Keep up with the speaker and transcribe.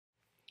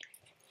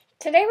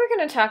Today we're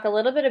going to talk a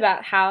little bit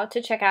about how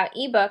to check out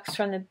ebooks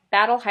from the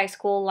Battle High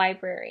School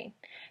Library.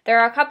 There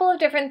are a couple of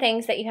different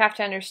things that you have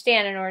to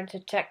understand in order to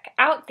check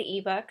out the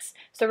ebooks,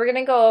 so we're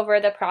going to go over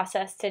the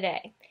process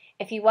today.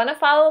 If you want to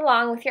follow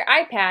along with your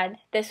iPad,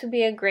 this would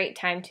be a great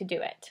time to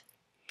do it.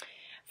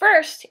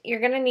 First,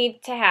 you're going to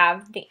need to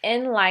have the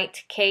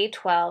Enlight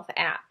K-12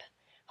 app.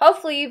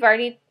 Hopefully you've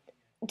already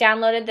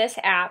downloaded this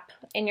app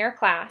in your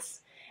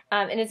class.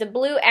 It is a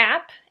blue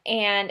app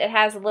and it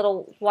has a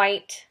little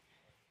white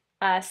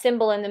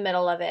symbol in the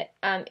middle of it.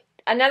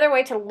 Another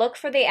way to look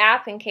for the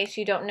app, in case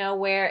you don't know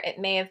where it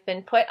may have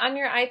been put on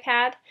your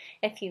iPad,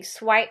 if you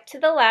swipe to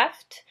the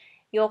left,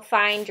 you'll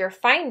find your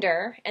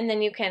Finder, and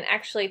then you can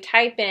actually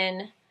type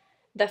in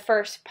the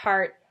first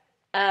part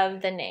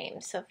of the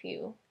name. So if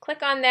you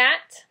click on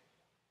that,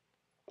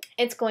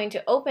 it's going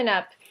to open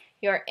up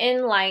your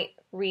Enlight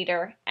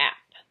Reader app.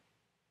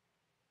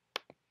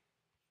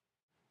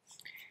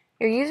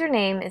 Your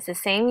username is the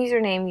same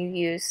username you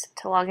use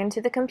to log into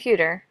the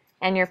computer,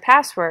 and your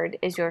password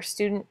is your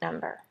student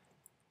number.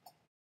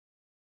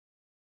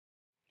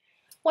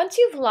 Once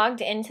you've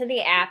logged into the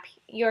app,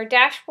 your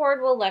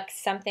dashboard will look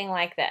something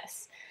like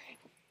this.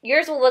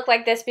 Yours will look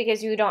like this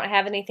because you don't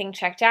have anything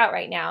checked out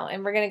right now,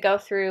 and we're going to go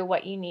through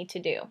what you need to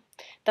do.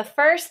 The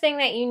first thing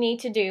that you need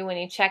to do when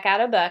you check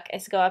out a book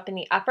is go up in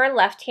the upper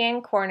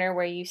left-hand corner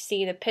where you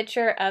see the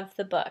picture of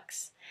the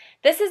books.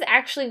 This is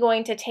actually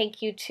going to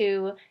take you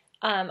to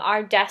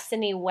our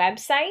Destiny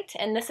website,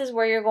 and this is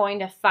where you're going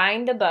to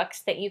find the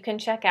books that you can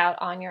check out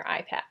on your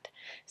iPad.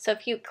 So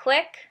if you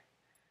click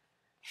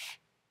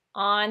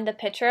on the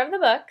picture of the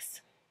books,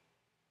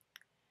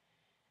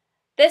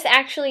 this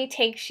actually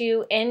takes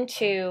you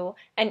into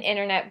an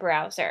internet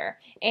browser.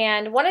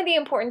 And one of the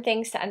important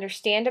things to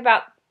understand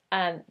about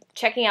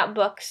checking out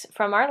books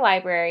from our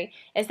library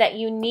is that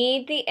you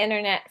need the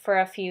internet for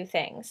a few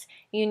things.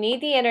 You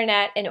need the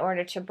internet in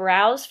order to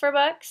browse for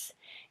books.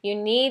 You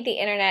need the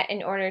internet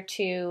in order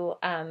to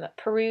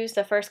peruse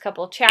the first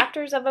couple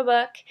chapters of a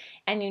book,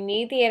 and you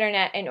need the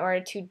internet in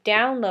order to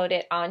download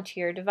it onto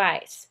your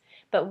device.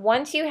 But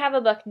once you have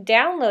a book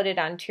downloaded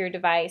onto your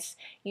device,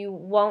 you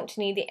won't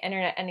need the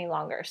internet any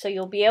longer. So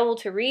you'll be able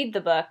to read the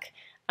book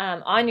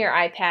on your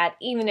iPad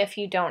even if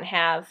you don't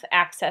have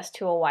access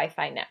to a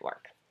Wi-Fi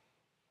network.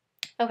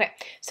 Okay,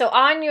 so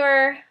on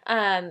your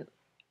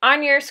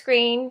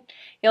screen,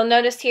 you'll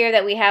notice here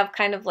that we have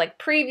kind of like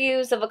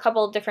previews of a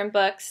couple of different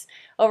books.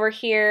 Over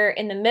here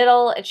in the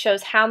middle, it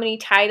shows how many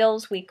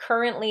titles we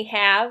currently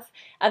have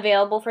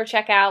available for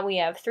checkout. We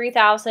have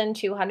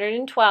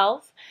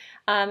 3,212.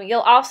 You'll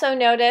also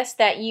notice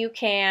that you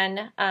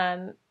can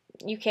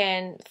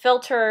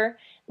filter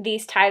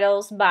these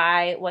titles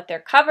by what their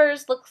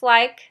covers look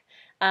like.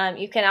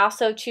 You can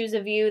also choose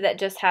a view that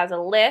just has a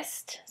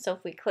list. So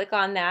if we click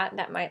on that,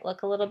 that might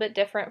look a little bit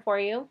different for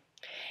you.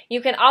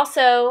 You can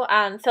also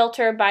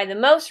filter by the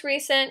most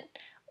recent,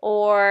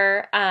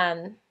 or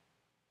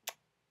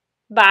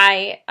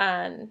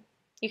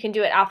you can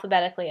do it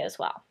alphabetically as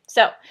well.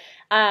 So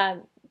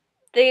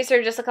these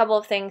are just a couple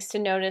of things to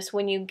notice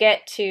when you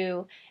get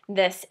to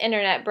this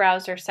internet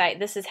browser site.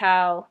 This is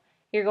how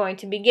you're going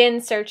to begin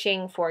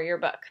searching for your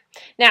book.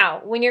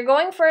 Now, when you're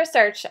going for a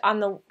search on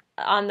the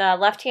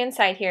left-hand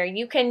side here,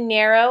 you can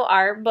narrow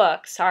our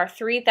books, our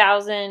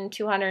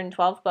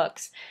 3,212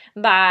 books,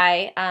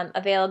 by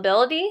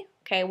availability,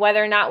 okay,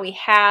 whether or not we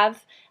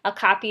have a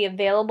copy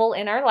available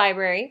in our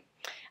library,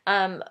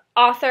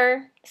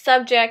 author,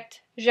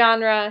 subject,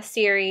 genre,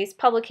 series,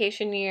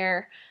 publication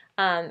year,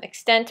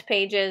 extent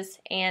pages,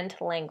 and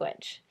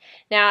language.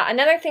 Now,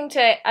 another thing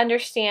to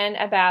understand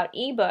about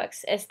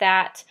ebooks is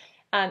that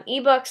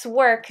ebooks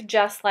work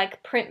just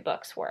like print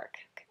books work.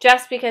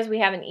 Just because we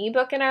have an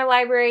ebook in our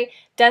library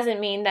doesn't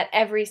mean that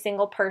every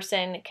single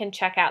person can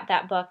check out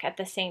that book at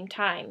the same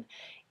time.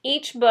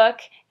 Each book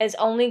is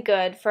only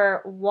good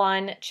for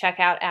one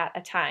checkout at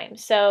a time.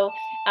 So,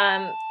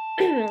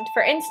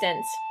 for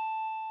instance,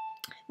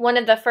 one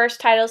of the first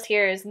titles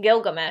here is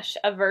Gilgamesh,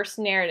 a verse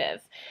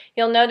narrative.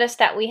 You'll notice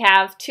that we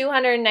have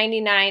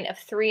 299 of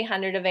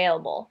 300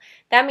 available.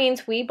 That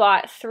means we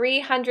bought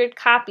 300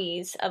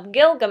 copies of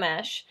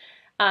Gilgamesh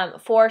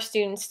for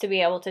students to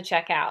be able to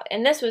check out.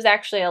 And this was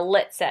actually a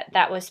lit set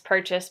that was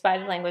purchased by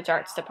the Language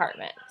Arts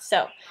Department.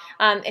 So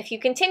if you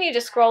continue to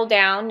scroll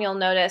down, you'll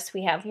notice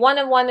we have 1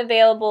 of 1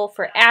 available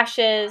for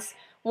Ashes,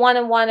 1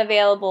 of 1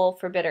 available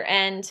for Bitter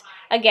End.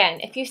 Again,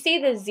 if you see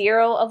the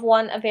 0 of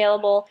 1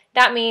 available,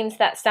 that means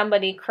that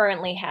somebody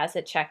currently has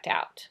it checked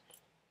out.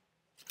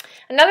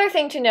 Another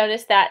thing to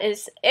notice that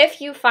is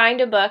if you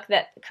find a book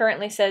that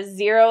currently says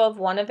 0 of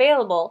 1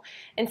 available,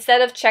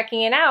 instead of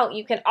checking it out,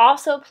 you can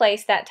also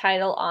place that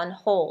title on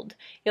hold.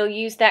 You'll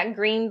use that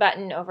green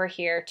button over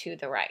here to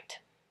the right.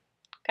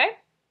 Okay?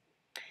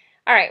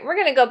 All right, we're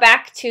going to go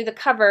back to the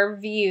cover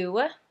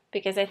view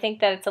because I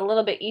think that it's a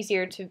little bit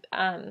easier to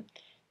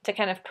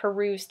kind of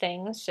peruse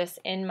things, just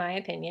in my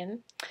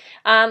opinion.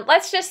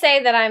 Let's just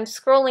say that I'm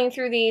scrolling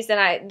through these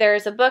and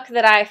there's a book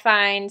that I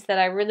find that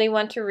I really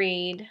want to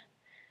read.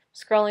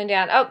 Scrolling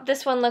down. Oh,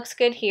 this one looks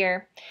good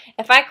here.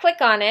 If I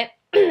click on it,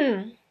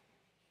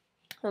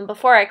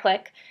 before I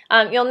click,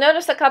 you'll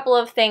notice a couple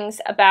of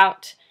things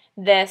about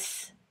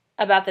this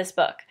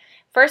book.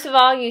 First of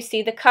all, you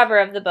see the cover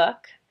of the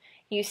book.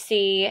 You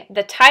see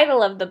the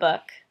title of the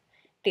book,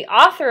 the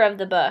author of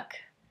the book.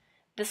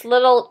 This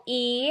little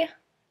E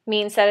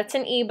means that it's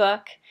an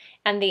ebook,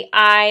 and the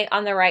I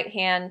on the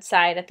right-hand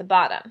side at the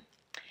bottom.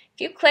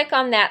 If you click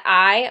on that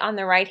I on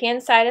the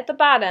right-hand side at the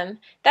bottom,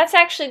 that's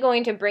actually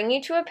going to bring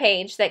you to a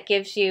page that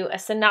gives you a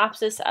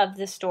synopsis of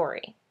the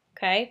story.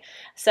 Okay,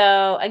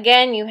 so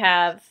again, you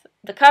have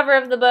the cover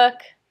of the book,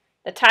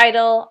 the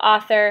title,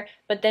 author,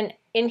 but then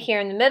in here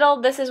in the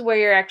middle, this is where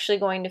you're actually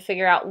going to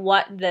figure out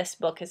what this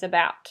book is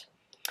about.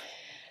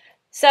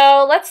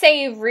 So let's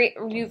say you've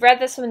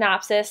read the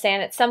synopsis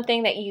and it's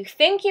something that you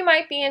think you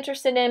might be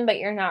interested in, but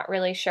you're not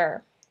really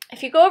sure.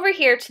 If you go over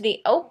here to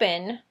the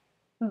Open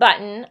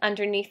button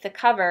underneath the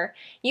cover,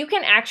 you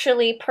can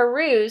actually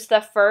peruse the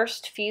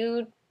first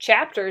few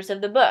chapters of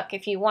the book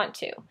if you want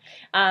to.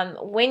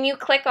 When you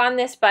click on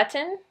this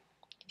button,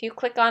 if you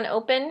click on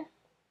Open,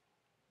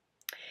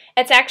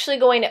 it's actually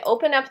going to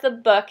open up the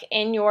book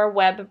in your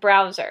web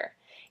browser.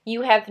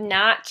 You have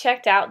not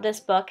checked out this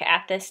book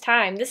at this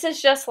time. This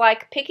is just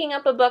like picking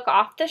up a book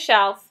off the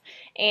shelf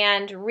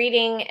and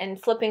reading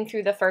and flipping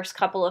through the first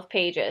couple of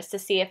pages to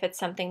see if it's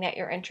something that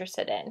you're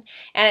interested in.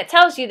 And it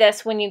tells you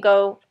this when you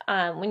go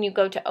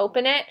to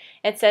open it.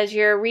 It says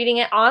you're reading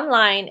it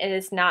online. It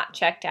is not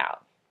checked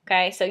out.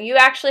 Okay, so you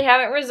actually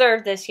haven't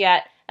reserved this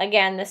yet.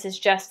 Again, this is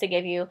just to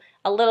give you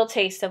a little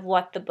taste of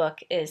what the book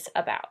is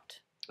about.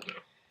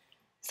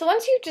 So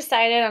once you've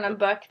decided on a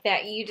book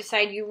that you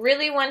decide you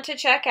really want to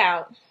check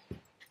out,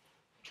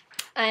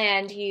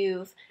 and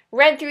you've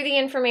read through the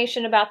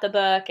information about the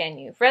book, and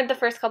you've read the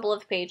first couple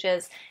of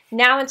pages,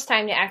 now it's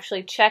time to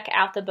actually check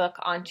out the book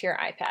onto your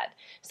iPad.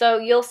 So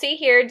you'll see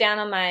here down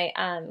on my,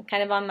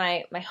 kind of on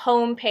my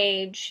home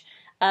page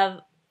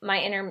of my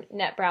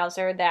internet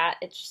browser that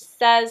it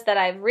says that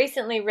I've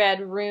recently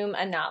read Room,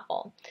 a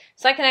novel.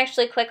 So I can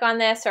actually click on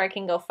this, or I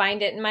can go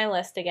find it in my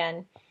list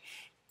again.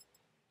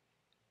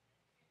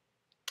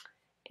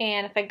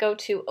 And if I go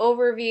to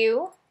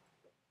Overview,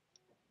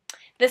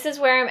 this is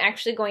where I'm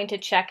actually going to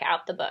check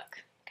out the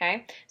book.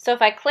 Okay, so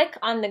if I click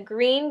on the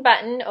green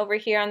button over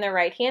here on the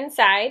right-hand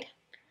side,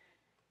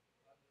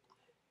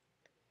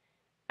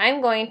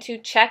 I'm going to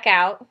check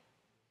out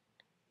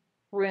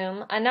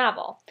Room, a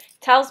novel. It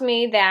tells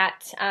me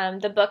that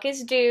the book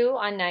is due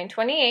on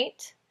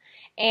 9/28,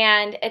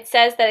 and it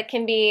says that it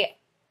can be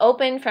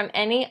opened from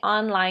any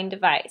online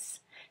device.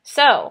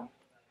 So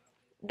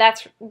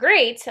that's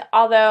great,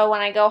 although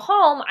when I go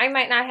home, I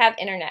might not have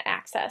internet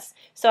access.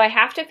 So I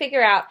have to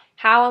figure out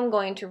how I'm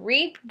going to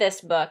read this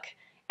book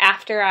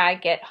after I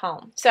get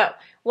home. So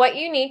what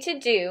you need to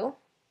do,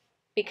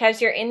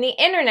 because you're in the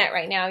internet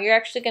right now, you're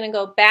actually going to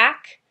go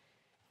back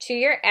to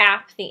your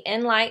app, the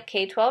Enlight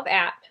K-12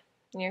 app,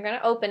 and you're going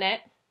to open it.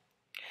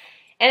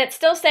 And it's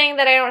still saying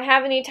that I don't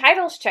have any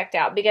titles checked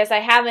out because I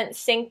haven't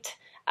synced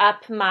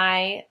up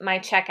my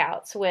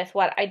checkouts with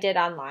what I did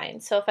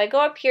online. So if I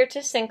go up here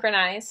to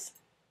synchronize,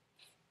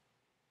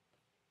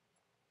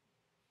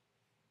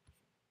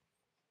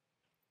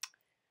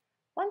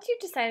 once you've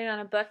decided on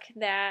a book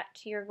that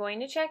you're going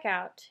to check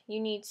out, you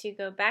need to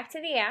go back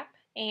to the app,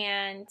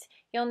 and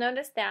you'll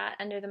notice that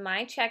under the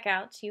My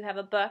Checkouts, you have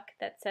a book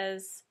that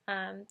says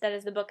that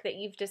is the book that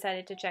you've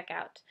decided to check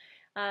out.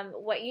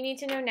 What you need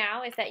to know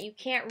now is that you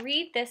can't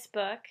read this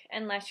book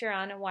unless you're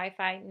on a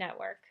Wi-Fi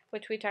network,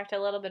 which we talked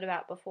a little bit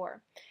about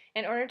before.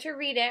 In order to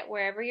read it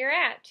wherever you're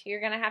at, you're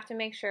going to have to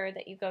make sure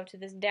that you go to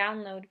this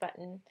download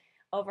button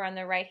over on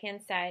the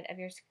right-hand side of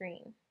your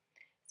screen.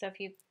 So if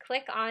you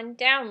click on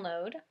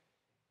download,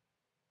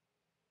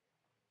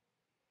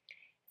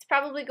 it's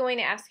probably going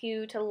to ask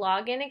you to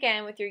log in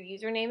again with your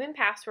username and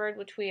password,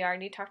 which we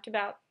already talked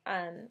about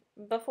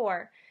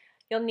before.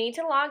 You'll need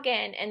to log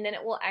in, and then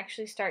it will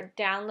actually start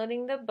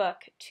downloading the book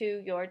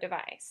to your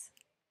device.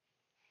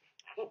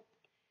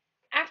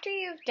 After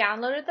you've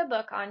downloaded the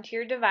book onto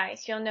your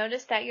device, you'll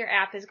notice that your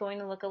app is going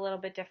to look a little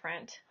bit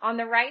different. On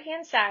the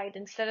right-hand side,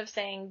 instead of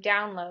saying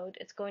download,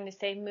 it's going to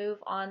say move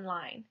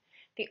online.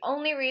 The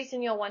only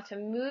reason you'll want to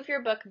move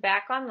your book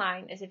back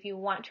online is if you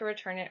want to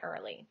return it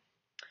early.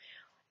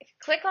 If you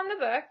click on the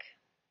book,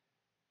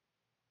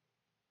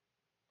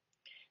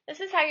 this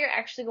is how you're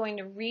actually going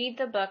to read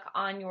the book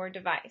on your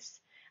device.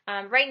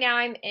 Right now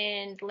I'm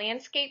in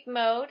landscape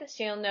mode,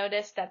 so you'll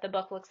notice that the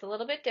book looks a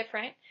little bit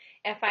different.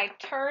 If I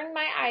turn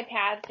my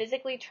iPad,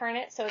 physically turn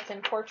it so it's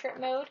in portrait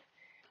mode,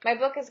 my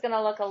book is going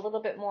to look a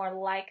little bit more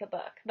like a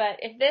book. But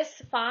if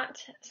this font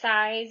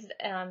size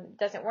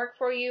doesn't work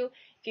for you,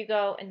 if you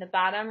go in the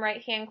bottom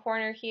right hand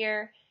corner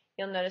here,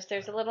 you'll notice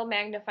there's a little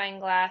magnifying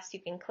glass.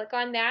 You can click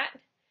on that,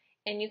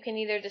 and you can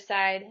either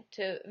decide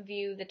to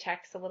view the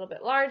text a little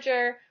bit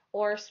larger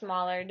or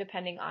smaller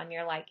depending on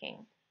your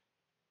liking.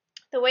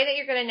 The way that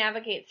you're going to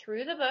navigate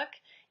through the book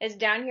is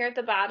down here at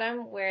the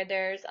bottom where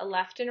there's a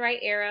left and right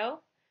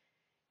arrow.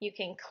 You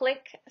can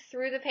click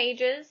through the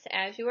pages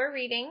as you are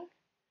reading.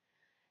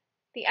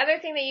 The other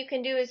thing that you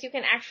can do is you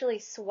can actually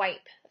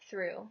swipe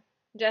through.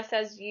 just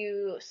as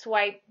you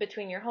swipe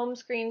between your home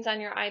screens on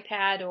your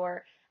iPad,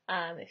 or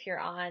if you're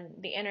on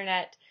the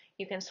internet,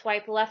 you can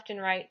swipe left and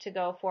right to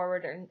go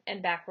forward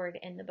and backward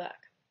in the book.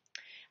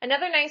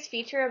 Another nice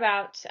feature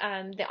about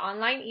the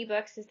online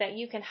ebooks is that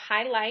you can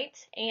highlight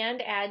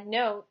and add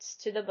notes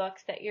to the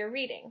books that you're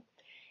reading.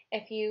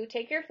 If you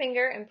take your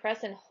finger and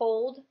press and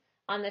hold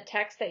on the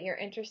text that you're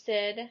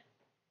interested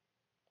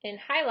in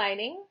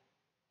highlighting,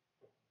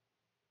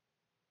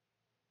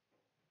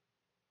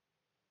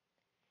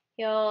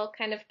 you'll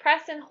kind of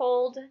press and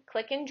hold,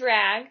 click and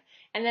drag,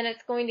 and then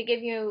it's going to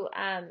give you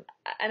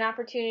an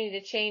opportunity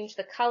to change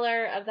the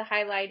color of the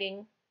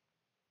highlighting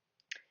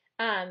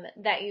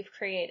that you've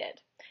created.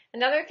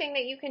 Another thing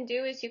that you can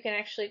do is you can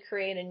actually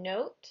create a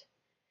note.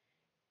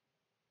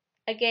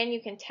 Again,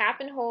 you can tap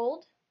and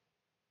hold,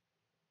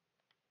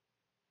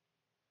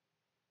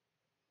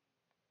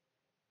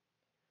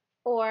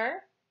 or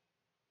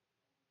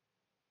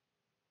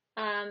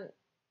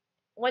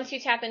once you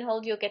tap and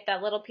hold, you'll get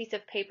that little piece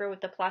of paper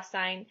with the plus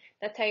sign.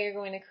 That's how you're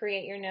going to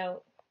create your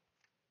note.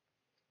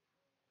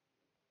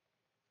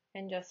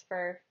 And just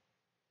for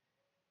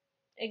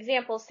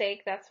example's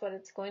sake, that's what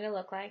it's going to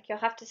look like. You'll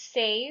have to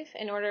save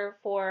in order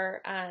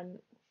for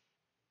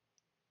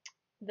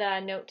the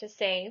note to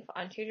save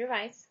onto your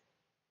device.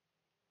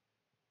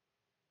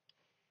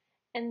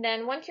 And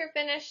then once you're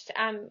finished,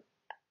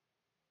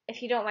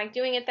 if you don't like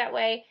doing it that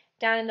way,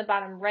 down in the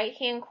bottom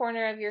right-hand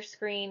corner of your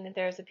screen,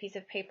 there's a piece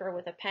of paper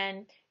with a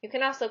pen. You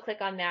can also click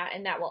on that,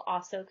 and that will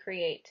also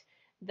create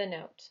the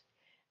note.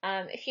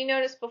 If you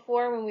noticed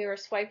before when we were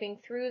swiping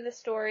through the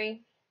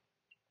story,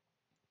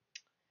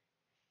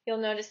 you'll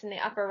notice in the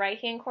upper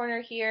right-hand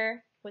corner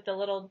here with a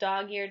little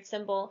dog-eared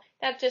symbol,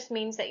 that just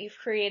means that you've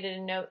created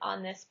a note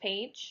on this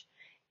page.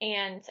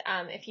 And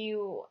if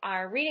you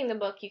are reading the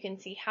book, you can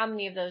see how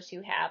many of those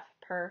you have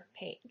per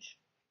page.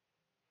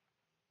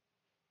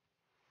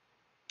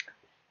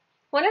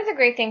 One of the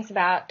great things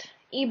about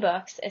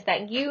ebooks is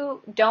that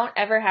you don't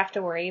ever have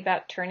to worry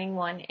about turning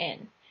one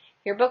in.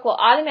 Your book will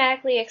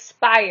automatically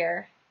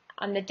expire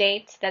on the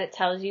date that it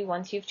tells you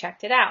once you've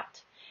checked it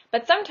out.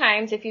 But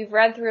sometimes if you've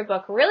read through a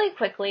book really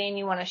quickly and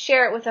you want to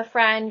share it with a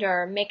friend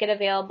or make it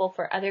available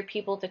for other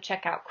people to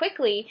check out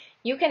quickly,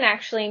 you can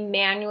actually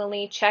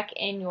manually check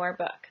in your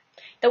book.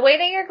 The way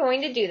that you're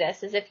going to do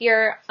this is if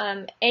you're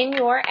in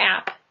your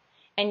app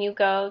and you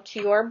go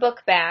to your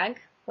book bag,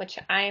 which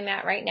I am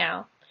at right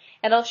now,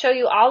 it'll show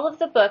you all of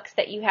the books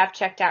that you have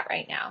checked out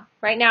right now.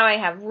 Right now I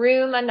have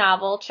Room, a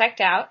novel, checked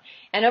out,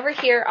 and over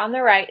here on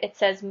the right it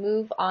says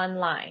Move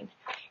Online.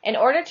 In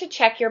order to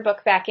check your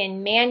book back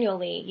in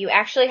manually, you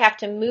actually have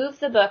to move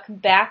the book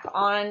back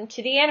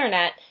onto the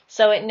internet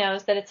so it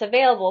knows that it's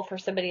available for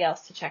somebody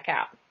else to check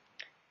out.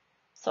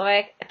 So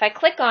if I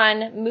click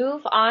on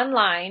Move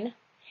Online,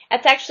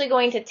 it's actually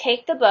going to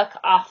take the book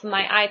off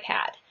my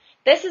iPad.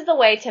 This is the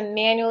way to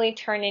manually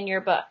turn in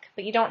your book,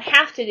 but you don't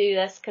have to do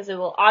this because it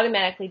will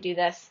automatically do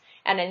this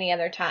at any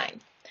other time.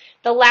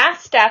 The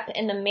last step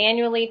in the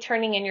manually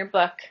turning in your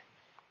book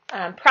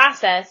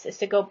process is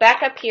to go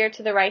back up here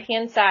to the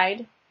right-hand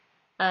side,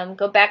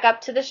 go back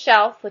up to the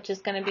shelf, which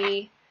is going to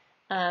be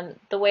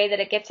the way that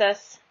it gets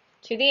us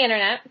to the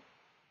internet.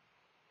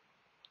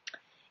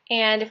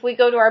 And if we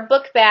go to our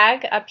book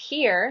bag up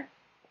here,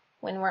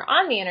 when we're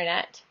on the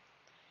internet,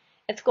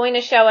 it's going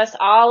to show us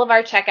all of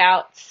our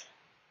checkouts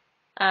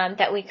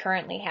that we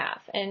currently have.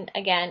 And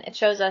again, it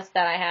shows us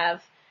that I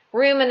have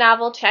Room, a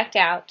novel, checked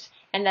out,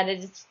 and that it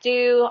is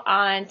due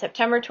on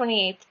September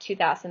 28th,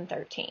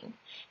 2013.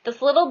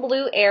 This little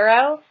blue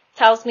arrow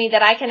tells me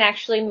that I can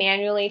actually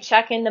manually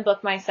check in the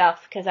book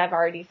myself because I've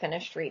already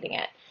finished reading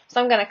it.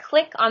 So I'm going to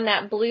click on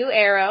that blue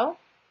arrow,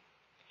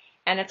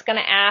 and it's going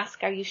to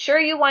ask, are you sure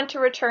you want to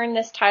return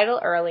this title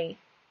early?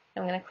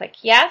 I'm going to click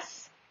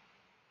yes,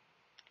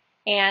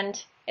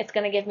 and it's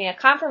going to give me a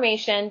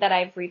confirmation that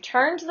I've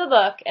returned the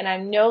book and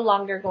I'm no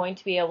longer going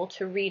to be able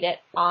to read it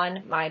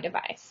on my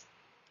device.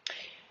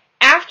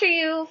 After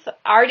you've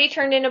already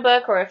turned in a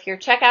book, or if your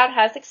checkout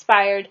has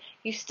expired,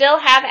 you still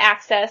have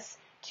access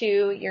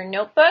to your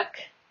notebook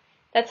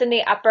that's in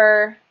the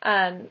upper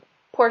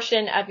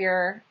portion of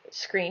your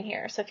screen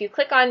here. So if you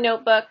click on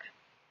Notebook,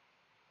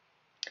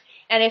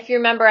 and if you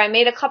remember, I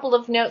made a couple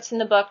of notes in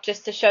the book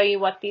just to show you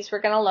what these were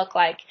going to look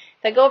like.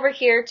 If I go over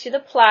here to the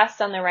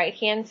plus on the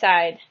right-hand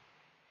side,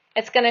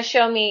 it's going to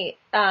show me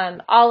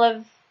all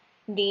of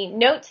the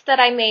notes that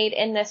I made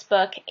in this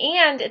book,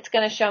 and it's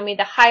going to show me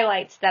the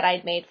highlights that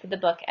I'd made for the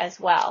book as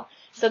well.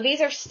 So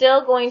these are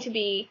still going to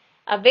be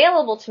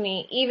available to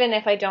me even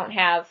if I don't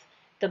have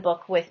the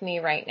book with me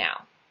right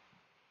now.